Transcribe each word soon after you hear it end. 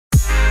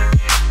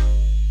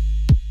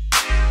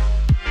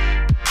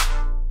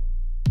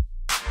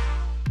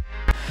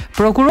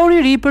Prokurori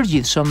i ri i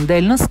përgjithshëm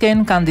del në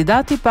skenë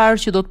kandidati i parë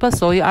që do të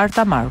pasojë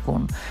Arta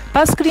Markun.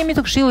 Pas krijimit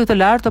të Këshillit të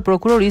Lartë të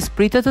Prokurorisë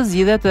pritet të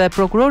zgjidhet edhe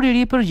prokurori i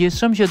ri i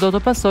përgjithshëm që do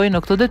të pasojë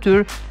në këtë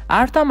detyrë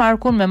Arta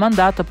Markun me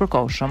mandat të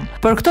përkohshëm.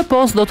 Për këtë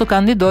postë do të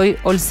kandidojë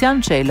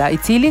Olsian Çela,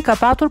 i cili ka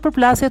patur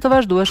përplasje të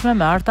vazhdueshme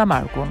me Arta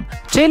Markun.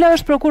 Çela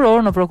është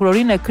prokuror në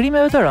prokurorinë e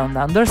krimeve të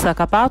rënda, ndërsa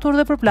ka patur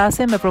dhe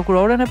përplasje me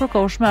prokuroren e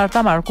përkohshme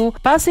Arta Marku,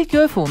 pasi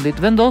kjo e fundit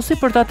vendosi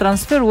për ta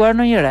transferuar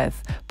në një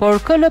rreth. Por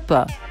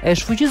KLP e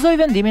shfuqizoi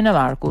vendimin e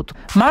Markut.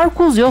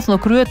 Marku zgjodh në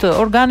krye të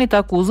organit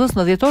të akuzës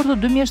në dhjetor të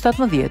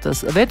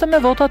 2017-s, vetëm me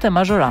votat e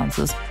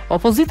mazhorancës.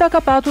 Opozita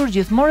ka patur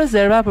gjithmonë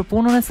rezerva për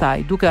punën e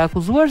saj, duke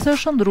akuzuar se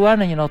është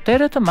shndruar në një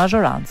notere të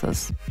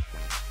mazhorancës.